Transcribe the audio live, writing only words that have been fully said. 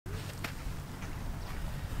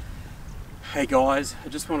Hey guys, I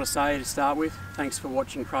just want to say to start with, thanks for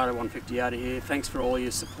watching Prado 158 here. Thanks for all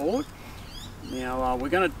your support. Now we're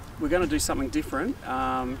going to do something different.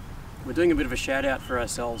 We're doing a bit of a shout out for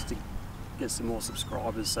ourselves to get some more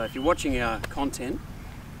subscribers. So if you're watching our content,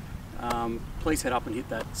 please head up and hit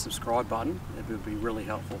that subscribe button. It would be really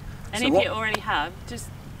helpful. And if you already have, just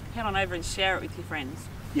head on over and share it with your friends.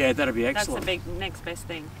 Yeah, that'd be excellent. That's the next best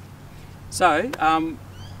thing. So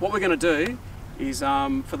what we're going to do is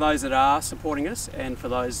for those that are supporting us and for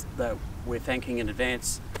those that we're thanking in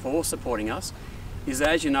advance for supporting us, is that,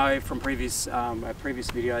 as you know from previous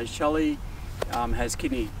videos, Shelley has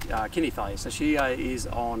kidney failure, so she is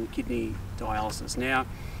on kidney dialysis. Now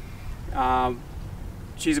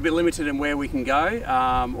she's a bit limited in where we can go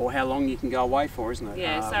or how long you can go away for, isn't it?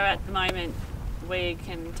 Yeah, so at the moment we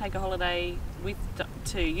can take a holiday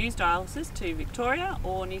to use dialysis to Victoria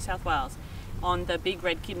or New South Wales on the big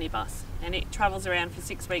red kidney bus, and it travels around for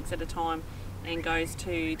 6 weeks at a time and goes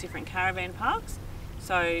to different caravan parks.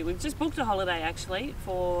 So we've just booked a holiday actually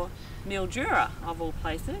for Mildura of all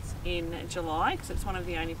places in July, because it's one of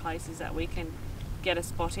the only places that we can get a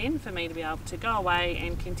spot in for me to be able to go away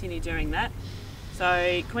and continue doing that.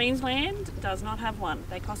 So Queensland does not have one.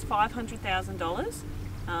 They cost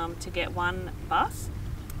 $500,000 to get one bus,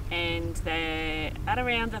 and they're at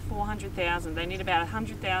around the 400,000. They need about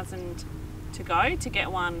 100,000 to go to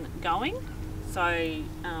get one going. So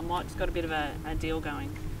Mike's got a bit of a deal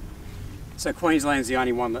going. So Queensland's the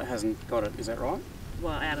only one that hasn't got it, is that right?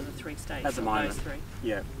 Well, out of the 3 states. At the moment. Those 3.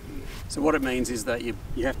 Yeah. So what it means is that you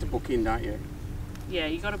have to book in, don't you? Yeah,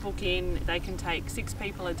 you got to book in. They can take 6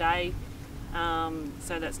 people a day.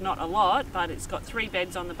 So that's not a lot, but it's got 3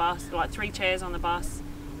 beds on the bus, like 3 chairs on the bus,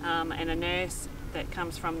 and a nurse that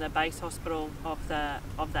comes from the base hospital of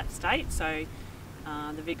that state. So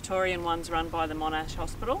the Victorian one's run by the Monash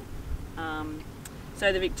Hospital.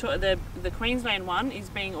 So the Queensland one is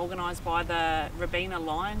being organised by the Robina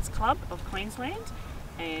Lions Club of Queensland,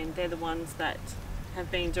 and they're the ones that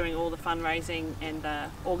have been doing all the fundraising and the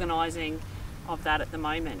organising of that at the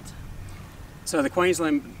moment. So the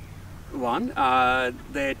Queensland one,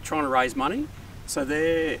 they're trying to raise money. So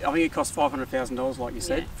I think it costs $500,000, like you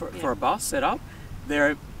said, for a bus set up.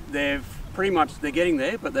 They're getting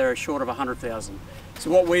there, but they're short of 100,000. So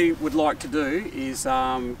what we would like to do is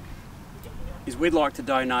we'd like to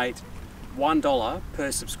donate $1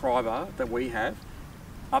 per subscriber that we have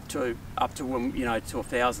up to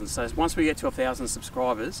 1,000. So once we get to 1,000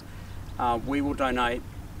 subscribers, we will donate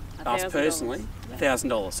us personally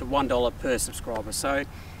 $1,000. So $1 per subscriber. So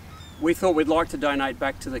we thought we'd like to donate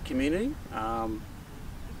back to the community.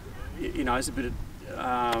 It's a bit of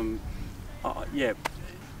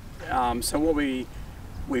so what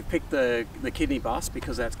we've picked the kidney bus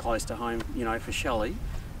because that's close to home, for Shelley.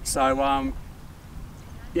 So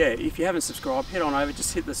if you haven't subscribed, head on over,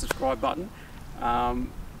 just hit the subscribe button.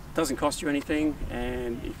 Doesn't cost you anything,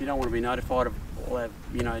 and if you don't want to be notified of all our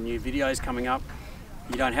new videos coming up,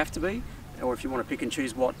 you don't have to be. Or if you want to pick and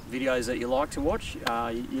choose what videos that you like to watch,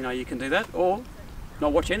 you can do that, or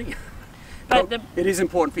not watch any. But it is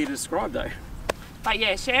important for you to subscribe though. But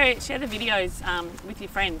yeah, share the videos with your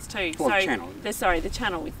friends too. Or the channel. The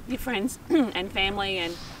channel with your friends and family,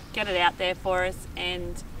 and get it out there for us.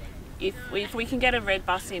 And if we can get a red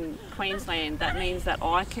bus in Queensland, that means that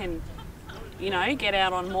I can, get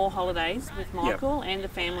out on more holidays with Michael and the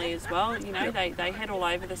family as well. They head all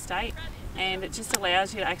over the state, and it just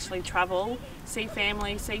allows you to actually travel, see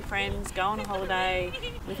family, see friends, go on a holiday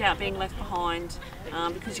without being left behind,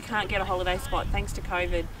 because you can't get a holiday spot thanks to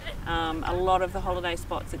COVID. A lot of the holiday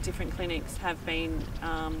spots at different clinics have been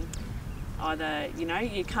either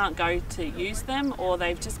you can't go to use them, or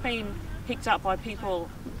they've just been picked up by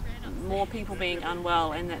more people being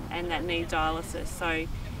unwell and that need dialysis. So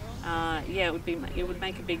it would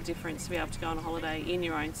make a big difference to be able to go on a holiday in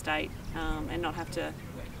your own state and not have to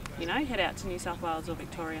head out to New South Wales or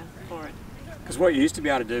Victoria for it. Because what you used to be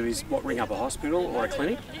able to do is ring up a hospital or a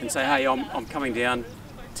clinic and say, hey, I'm coming down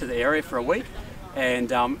to the area for a week,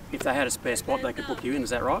 and if they had a spare spot, they could book you in.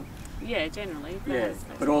 Is that right? Yeah, generally. Yeah,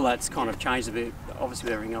 but all that's kind of changed a bit, obviously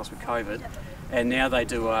with everything else with COVID, and now they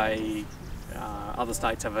do other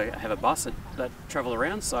states have a bus that travel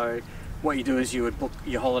around. So what you do is you would book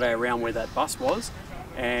your holiday around where that bus was,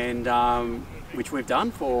 and which we've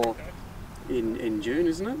done for in June,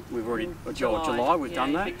 isn't it? We've already July we've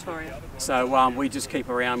done that. Victoria. So we just keep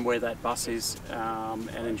around where that bus is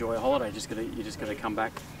and enjoy a holiday. You just got to come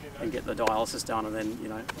back and get the dialysis done, and then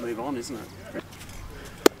move on, isn't it?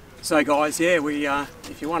 So guys, we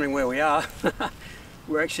if you're wondering where we are,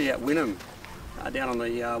 we're actually at Wynnum. down on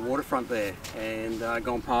the waterfront there, and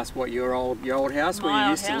gone past what your old house where you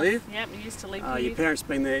used to live. Yep, we used to live here. Your parents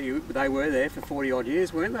been there. They were there for 40 odd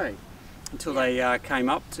years, weren't they? Until they came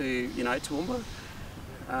up to Toowoomba.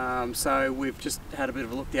 So we've just had a bit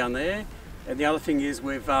of a look down there, and the other thing is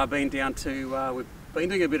we've been down to we've been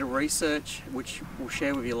doing a bit of research, which we'll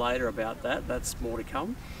share with you later about that. That's more to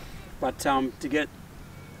come. But to get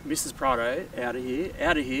Mrs. Prado out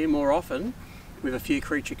of here more often with a few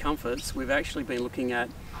creature comforts, we've actually been looking at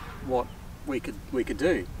what we could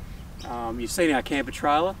do. You've seen our camper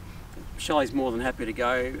trailer. Shelley's more than happy to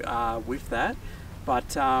go with that,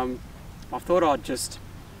 but I thought I'd just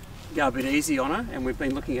go a bit easy on her, and we've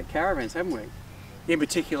been looking at caravans, haven't we? In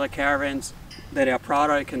particular, caravans that our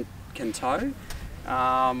Prado can tow,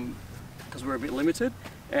 because we're a bit limited,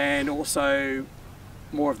 and also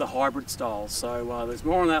more of the hybrid styles. So there's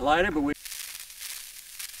more on that later. But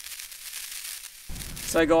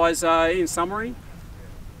so guys, in summary,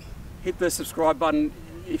 hit the subscribe button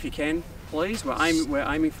if you can, please. We're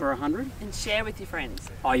aiming for 100. And share with your friends.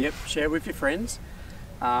 Oh yep, share with your friends.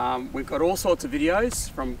 We've got all sorts of videos,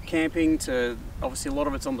 from camping to obviously a lot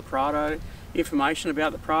of it's on the Prado. Information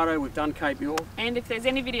about the Prado, we've done Cape York. And if there's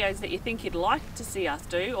any videos that you think you'd like to see us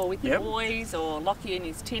do, or with the boys, or Lockie and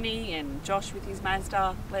his Tinny, and Josh with his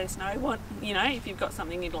Mazda, let us know what, if you've got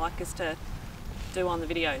something you'd like us to do on the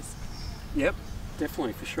videos. Yep,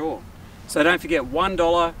 definitely, for sure. So don't forget,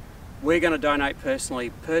 $1 we're going to donate personally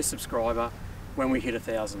per subscriber when we hit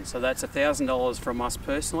 1,000. So that's $1,000 from us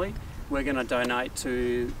personally. We're going to donate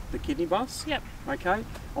to the kidney bus. Yep. Okay.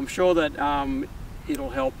 I'm sure that it'll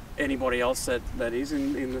help anybody else that is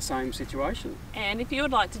in the same situation. And if you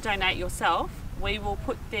would like to donate yourself, we will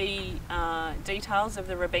put the details of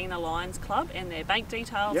the Robina Lions Club and their bank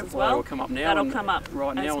details as well. That'll come up now. That'll come up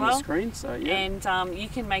right now on the screen. So yeah. And you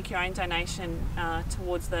can make your own donation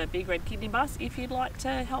towards the Big Red Kidney Bus if you'd like to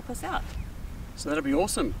help us out. So that'll be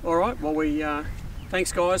awesome. All right. Well,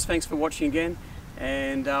 thanks guys. Thanks for watching again,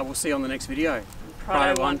 and we'll see you on the next video.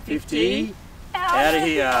 Prado 150. Out of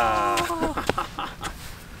here.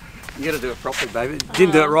 You got to do it properly, baby.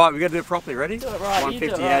 Didn't do it right. We got to do it properly. Ready? Do it right.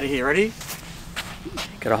 150 out of here. Ready?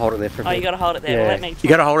 Got to hold it there for a bit. Oh, you got to hold it there. Yeah. Well, let me. You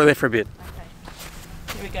got to hold it there for a bit. Okay.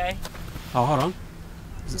 Here we go. Oh, hold on.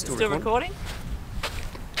 Is it still recording?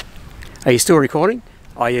 Are you still recording?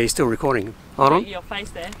 Oh yeah, you're still recording. Hold on. Your face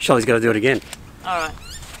there. Shelley's got to do it again. All right.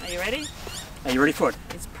 Are you ready? Are you ready for it?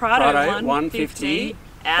 It's Prado 150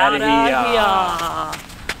 out of here.